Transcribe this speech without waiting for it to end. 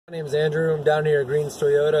My name is Andrew. I'm down here at Green's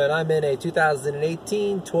Toyota, and I'm in a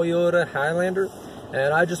 2018 Toyota Highlander.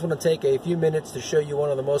 And I just want to take a few minutes to show you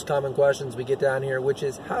one of the most common questions we get down here, which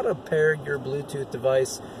is how to pair your Bluetooth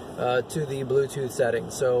device to the Bluetooth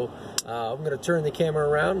settings. So I'm going to turn the camera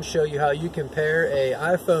around and show you how you can pair a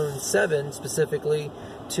iPhone 7 specifically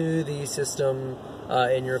to the system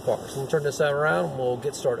in your car. So I'm going to turn this around and we'll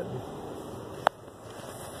get started.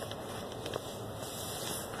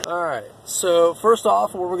 Alright, so first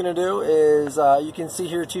off, what we're going to do is, you can see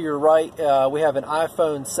here to your right, we have an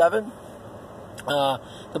iPhone 7.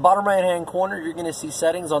 The bottom right hand corner, you're going to see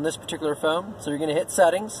settings on this particular phone. So you're going to hit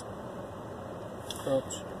settings.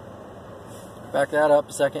 Oops. Back that up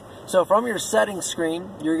a second. So from your settings screen,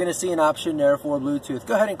 you're going to see an option there for Bluetooth.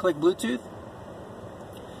 Go ahead and click Bluetooth.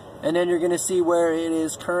 And then you're going to see where it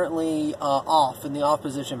is currently off, in the off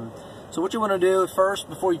position. So what you want to do first,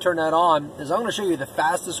 before you turn that on, is I'm going to show you the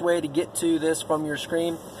fastest way to get to this from your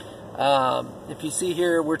screen. If you see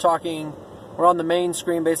here, we're on the main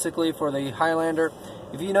screen basically for the Highlander.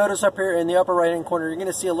 If you notice up here in the upper right hand corner, you're going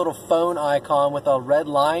to see a little phone icon with a red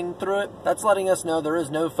line through it. That's letting us know there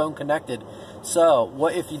is no phone connected. So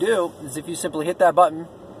what if you do is if you simply hit that button,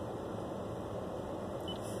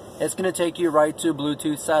 it's going to take you right to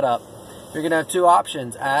Bluetooth setup. You're going to have two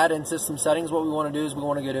options, add and system settings. What we want to do is we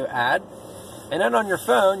want to go to add. And then on your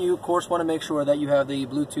phone, you of course want to make sure that you have the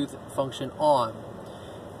Bluetooth function on.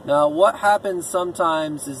 Now what happens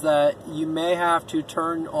sometimes is that you may have to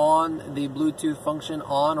turn on the Bluetooth function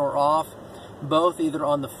on or off, both either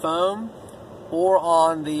on the phone or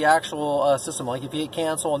on the actual system. Like if you hit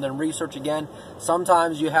cancel and then research again,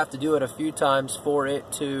 sometimes you have to do it a few times for it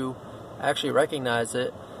to actually recognize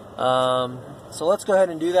it. So let's go ahead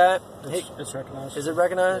and do that. It's recognized. Is it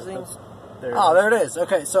recognizing? Yeah, there it is.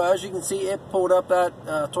 Okay, so as you can see, it pulled up that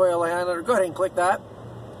Toyota Highlander. Go ahead and click that.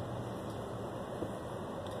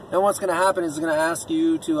 Then what's going to happen is it's going to ask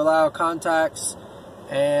you to allow contacts,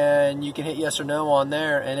 and you can hit yes or no on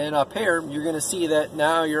there. And then up here, you're going to see that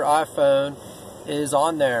now your iPhone is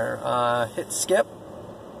on there. Hit skip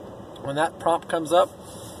when that prompt comes up.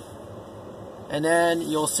 And then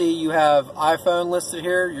you'll see you have iPhone listed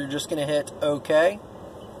here. You're just going to hit OK.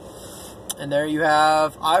 And there you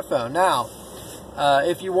have iPhone. Now,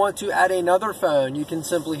 if you want to add another phone, you can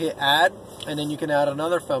simply hit add, and then you can add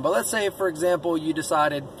another phone. But let's say, for example, you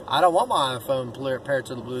decided, I don't want my iPhone paired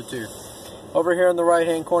to the Bluetooth. Over here in the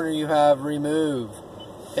right-hand corner, you have remove.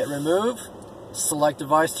 Hit remove, select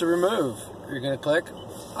device to remove. You're going to click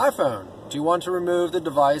iPhone. Do you want to remove the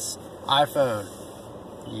device iPhone?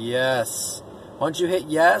 Yes. Once you hit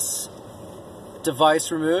yes, device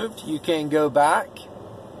removed, you can go back.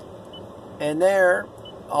 And there,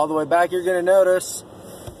 all the way back, you're going to notice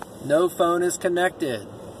no phone is connected.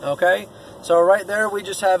 Okay? So right there, we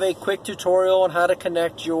just have a quick tutorial on how to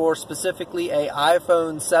connect your, specifically a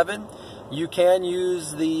iPhone 7. You can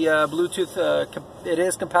use the Bluetooth. It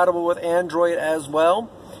is compatible with Android as well.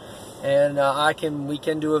 And we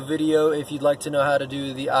can do a video if you'd like to know how to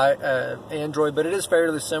do the Android, but it is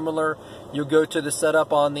fairly similar. You'll go to the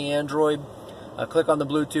setup on the Android, click on the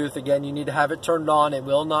Bluetooth. Again, you need to have it turned on. It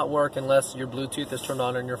will not work unless your Bluetooth is turned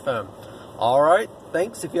on your phone. All right,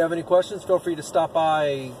 thanks. If you have any questions, feel free to stop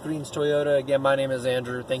by Green's Toyota. Again, my name is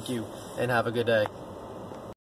Andrew. Thank you, and have a good day.